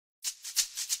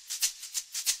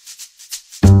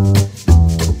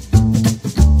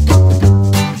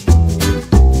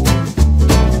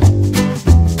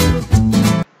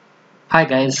Hi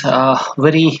guys,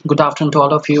 very good afternoon to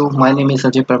all of you. My name is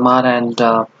Ajay Parmar and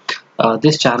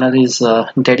this channel is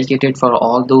dedicated for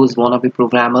all those wannabe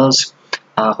programmers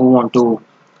who want to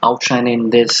outshine in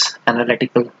this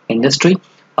analytical industry.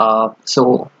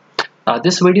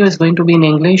 This video is going to be in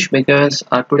English because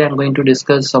today I'm going to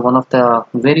discuss one of the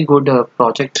very good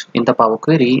project in the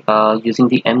PowerQuery using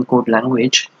the M code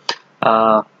language,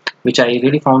 uh, which I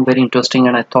really found very interesting,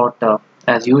 and I thought,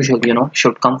 as usual,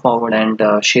 should come forward and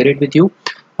share it with you.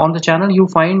 On the channel, you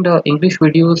find English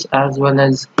videos as well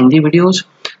as Hindi videos.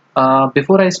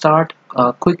 Before I start,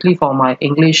 quickly for my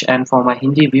English and for my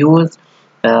Hindi viewers,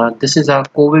 this is a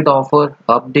COVID offer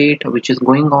update which is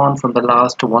going on from the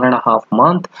last 1.5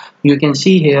 months. You can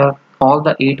see here all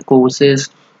the 8 courses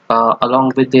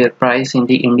along with their price in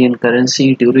the Indian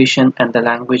currency, duration, and the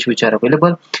language which are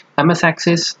available. MS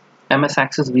Access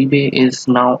VBA is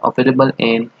now available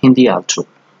in Hindi also,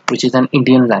 which is an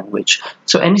Indian language.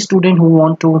 So any student who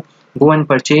want to go and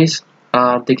purchase,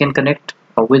 they can connect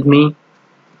with me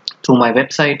through my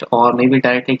website, or maybe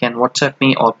directly can WhatsApp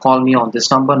me or call me on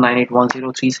this number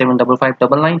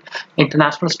 9810375599.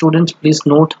 International students, please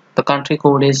note the country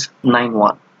code is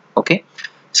 91. Okay.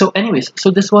 So anyways,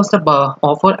 so this was the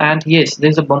offer, and yes,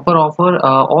 there's a bumper offer.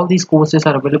 All these courses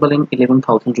are available in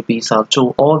 11,000 rupees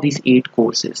also. All these 8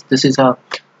 courses. This is a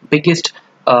biggest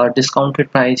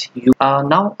discounted price.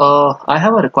 I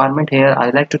have a requirement here.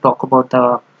 I like to talk about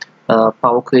the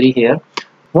Power Query here.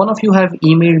 One of you have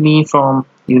emailed me from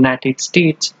United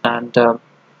States, and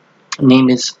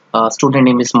student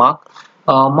name is Mark.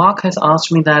 Mark has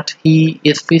asked me that he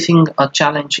is facing a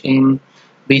challenge in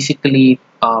basically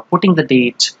putting the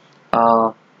dates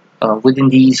within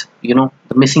these, the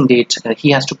missing dates. He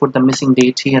has to put the missing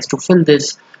dates. He has to fill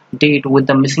this date with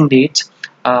the missing dates,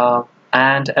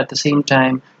 and at the same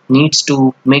time needs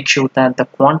to make sure that the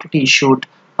quantity should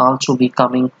also be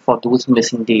coming for those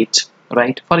missing dates,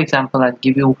 right? For example, I'll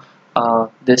give you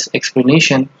this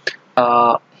explanation.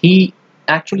 He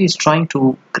actually is trying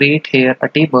to create here a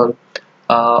table.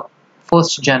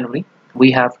 1st January,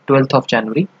 we have 12th of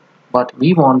January, but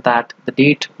we want that the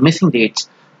date missing dates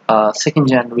 2nd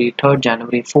January, 3rd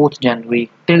January, 4th January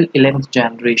till 11th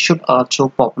January should also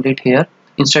populate here.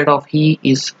 Instead of he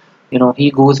goes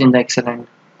in the Excel and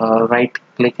right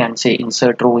click and say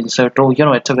insert row. It's a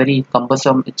very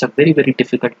cumbersome, it's a very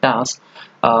difficult task.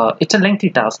 It's a lengthy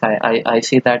task. I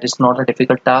say that it's not a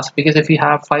difficult task, because if you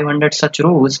have 500 such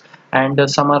rows and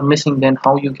some are missing, then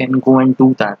how you can go and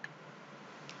do that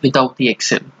without the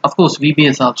Excel? Of course VBA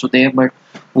is also there, but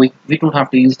we don't have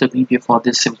to use the VBA for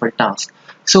this simple task.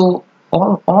 So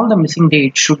all the missing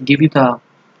dates should give you the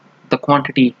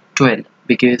quantity 12,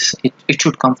 because it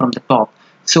should come from the top.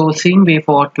 So same way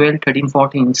for 12, 13,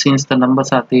 14, since the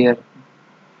numbers are there,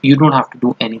 you don't have to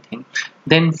do anything.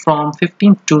 Then from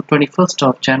 15th to 21st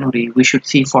of January, we should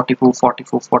see 44,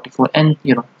 44, 44, and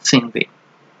same way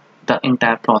the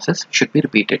entire process should be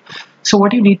repeated. So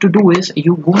what you need to do is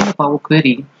you go in the Power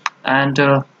Query and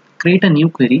create a new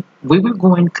query. We will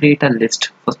go and create a list.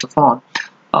 First of all,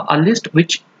 a list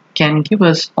which can give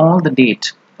us all the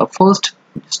dates, first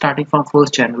starting from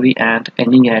 1st January and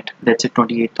ending at, let's say,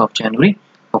 28th of January.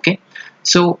 Okay,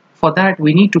 so for that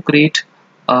we need to create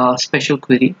a special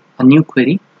query, a new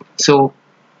query. So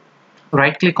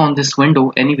right click on this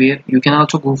window anywhere. You can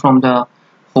also go from the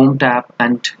home tab,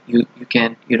 and you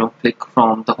can click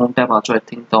from the home tab also. I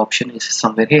think the option is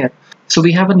somewhere here. So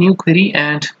we have a new query,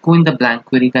 and go in the blank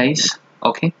query, guys.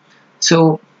 Okay,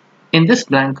 so in this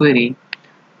blank query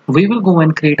we will go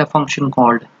and create a function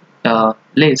called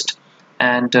list.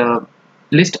 And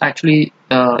list actually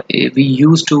we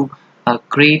use to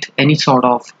create any sort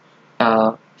of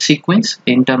sequence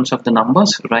in terms of the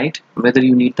numbers, right? Whether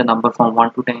you need the number from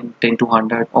 1 to 10, 10 to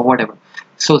 100, or whatever.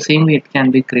 So same way it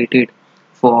can be created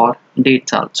for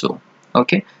dates also.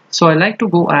 Okay, so I like to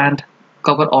go and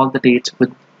cover all the dates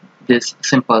with this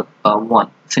simple one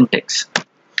syntax.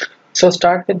 So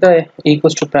start with the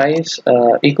equals to price,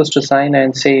 equals to sign,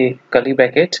 and say curly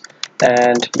bracket,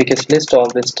 and because list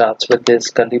always starts with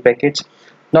this curly brackets.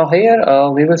 Now here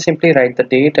we will simply write the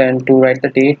date, and to write the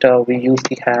date we use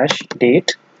the hash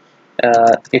date.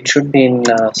 It should be in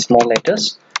small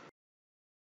letters,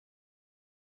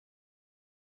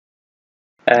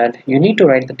 and you need to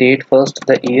write the date first,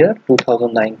 the year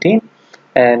 2019,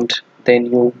 and then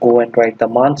you go and write the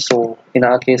month. So in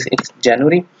our case it's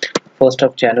January, 1st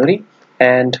of January,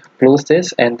 and close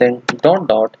this, and then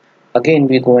dot again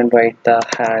we go and write the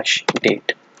hash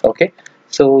date. Okay,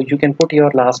 so you can put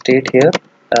your last date here.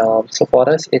 So for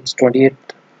us it's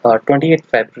 28th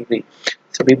February,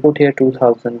 so we put here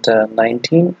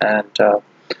 2019, and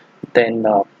then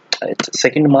it's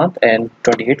second month and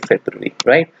 28th February,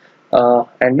 right?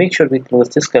 And make sure we close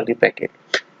this curly bracket.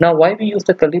 Now why we use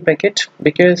the curly bracket?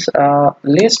 Because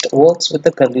list works with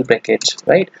the curly brackets,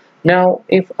 right? Now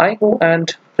if I go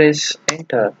and press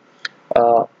enter,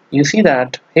 you see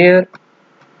that here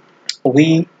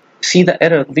we see the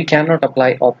error. We cannot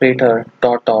apply operator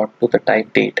dot dot to the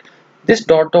type date. This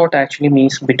dot dot actually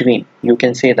means between, you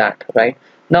can say that, right?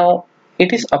 Now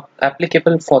it is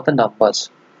applicable for the numbers,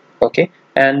 okay,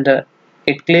 and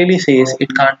it clearly says it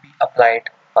can't be applied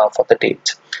for the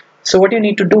dates. So what you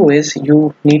need to do is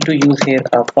you need to use here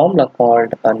a formula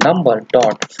called a number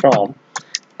dot from,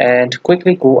 and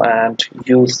quickly go and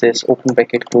use this open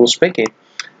bracket close bracket,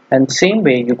 and same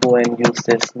way you go and use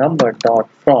this number dot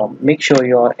from. Make sure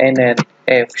your N and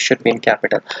F should be in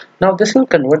capital. Now this will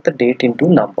convert the date into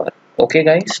number, okay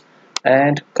guys,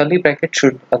 and curly bracket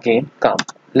should again come.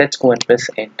 Let's go and press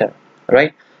enter,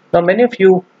 right? Now many of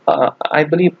you, I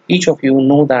believe each of you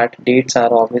know that dates are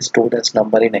always stored as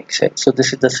number in Excel, so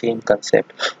this is the same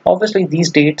concept. Obviously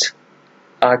these dates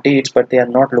are dates, but they are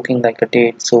not looking like a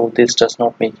date, so this does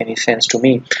not make any sense to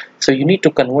me. So you need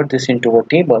to convert this into a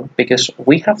table, because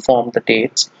we have formed the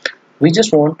dates. We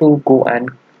just want to go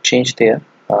and change their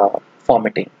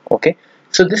formatting, okay?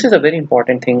 So this is a very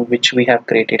important thing which we have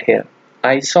created here.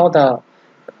 I saw the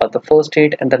first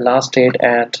date and the last date,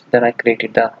 and then I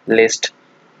created the list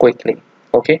quickly,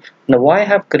 okay? Now why I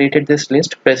have created this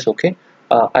list, press OK.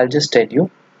 I'll just tell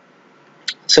you.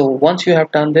 So once you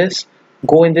have done this,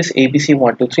 go in this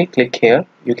ABC123, click here.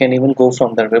 You can even go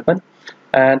from the ribbon,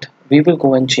 and we will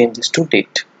go and change this to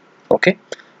date, okay?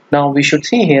 Now we should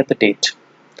see here the date.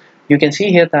 You can see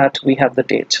here that we have the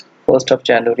dates, 1st of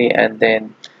January and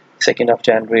then 2nd of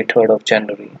January, 3rd of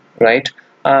January, right?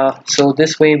 So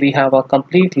this way we have a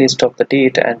complete list of the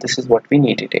date, and this is what we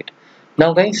needed it.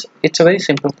 Now guys, it's a very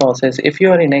simple process. If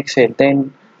you are in Excel,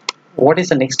 then what is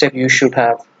the next step you should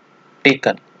have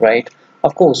taken, right?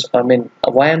 Of course, I mean,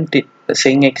 why I'm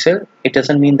saying Excel, it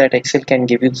doesn't mean that Excel can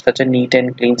give you such a neat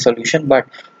and clean solution, but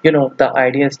you know, the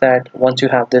idea is that once you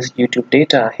have this YouTube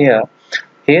data here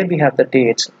we have the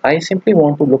dates. I simply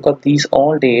want to look up these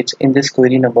all dates in this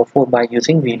query number 4 by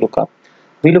using VLOOKUP.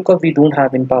 VLOOKUP we don't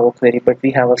have in PowerQuery, but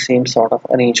we have a same sort of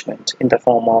arrangement in the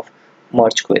form of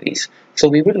merge queries. So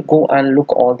we will go and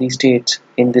look all these dates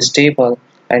in this table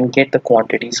and get the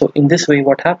quantity. So in this way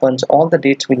what happens, all the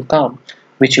dates will come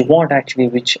which you want actually,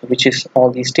 which is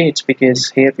all these dates, because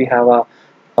here we have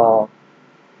a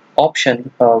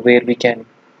option where we can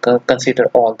consider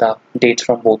all the dates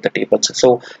from both the tables.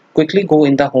 So quickly go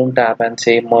in the home tab and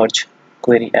say merge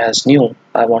query as new.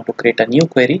 I want to create a new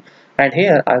query, and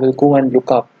here I will go and look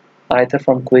up either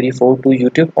from query 4 to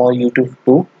YouTube or YouTube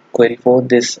to query 4,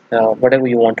 this whatever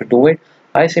you want to do it.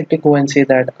 I simply go and say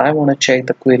that I want to check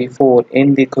the query 4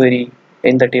 in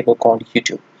the table called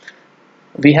YouTube.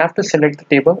 We have to select the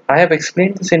table. I have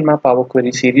explained this in my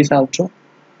PowerQuery series also,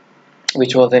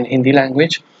 which was in Hindi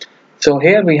language. So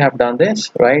here we have done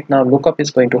this, right? Now lookup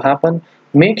is going to happen.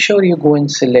 Make sure you go and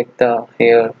select the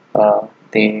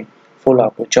full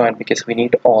auto join, because we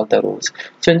need all the rows.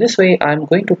 So in this way I'm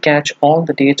going to catch all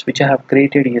the dates which I have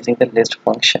created using the list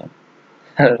function.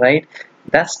 Right?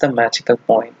 That's the magical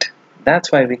point.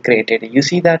 That's why we created it. You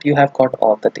see that you have got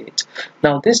all the dates.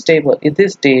 Now this table,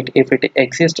 this date, if it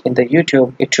exists in the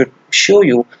YouTube, it should show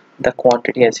you the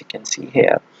quantity, as you can see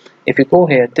here. If you go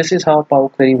here, this is how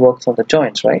PowerQuery works on the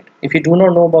joins, right? If you do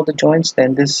not know about the joins,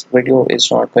 then this video is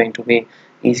not going to be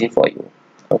easy for you.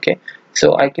 Okay,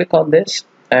 so I click on this,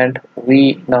 and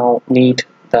we now need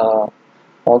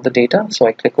all the data. So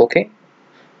I click OK.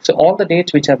 So all the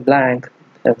dates which are blank,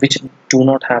 which do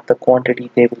not have the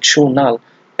quantity, they will show null,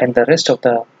 and the rest of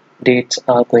the dates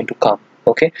are going to come.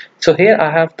 Okay, so here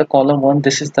I have the column 1.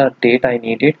 This is the date I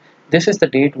needed. This is the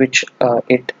date which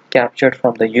it captured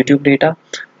from the YouTube data,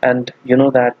 and you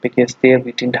know that because there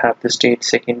we didn't have this date,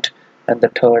 2nd and the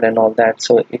 3rd and all that,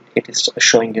 so it is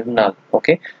showing you null.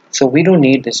 Okay, so we don't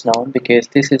need this now, because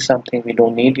this is something we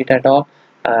don't need it at all,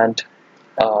 and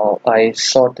I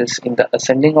sort this in the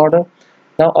ascending order.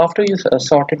 Now after you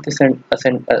sorted this in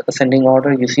ascending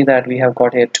order, you see that we have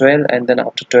got here 12, and then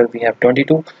after 12 we have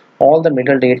 22. All the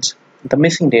middle dates, the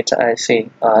missing dates I say,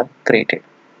 are created.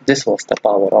 This was the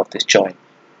power of this join.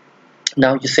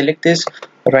 Now you select this,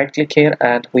 right click here,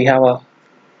 and we have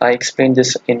I explained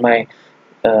this in my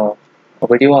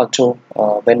video also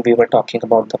when we were talking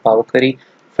about the PowerQuery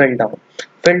fill down.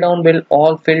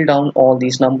 Will fill down all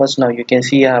these numbers. Now you can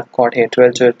see I have got here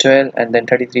 12, 12, 12, and then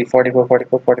 33, 44,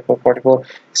 44, 44, 44.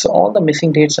 So all the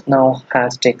missing dates now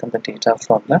has taken the data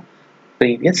from the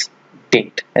previous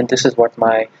date, and this is what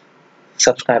my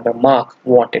subscriber Mark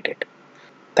wanted it.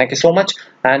 Thank you so much,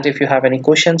 and if you have any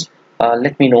questions,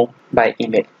 let me know by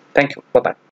email. Thank you. Bye bye.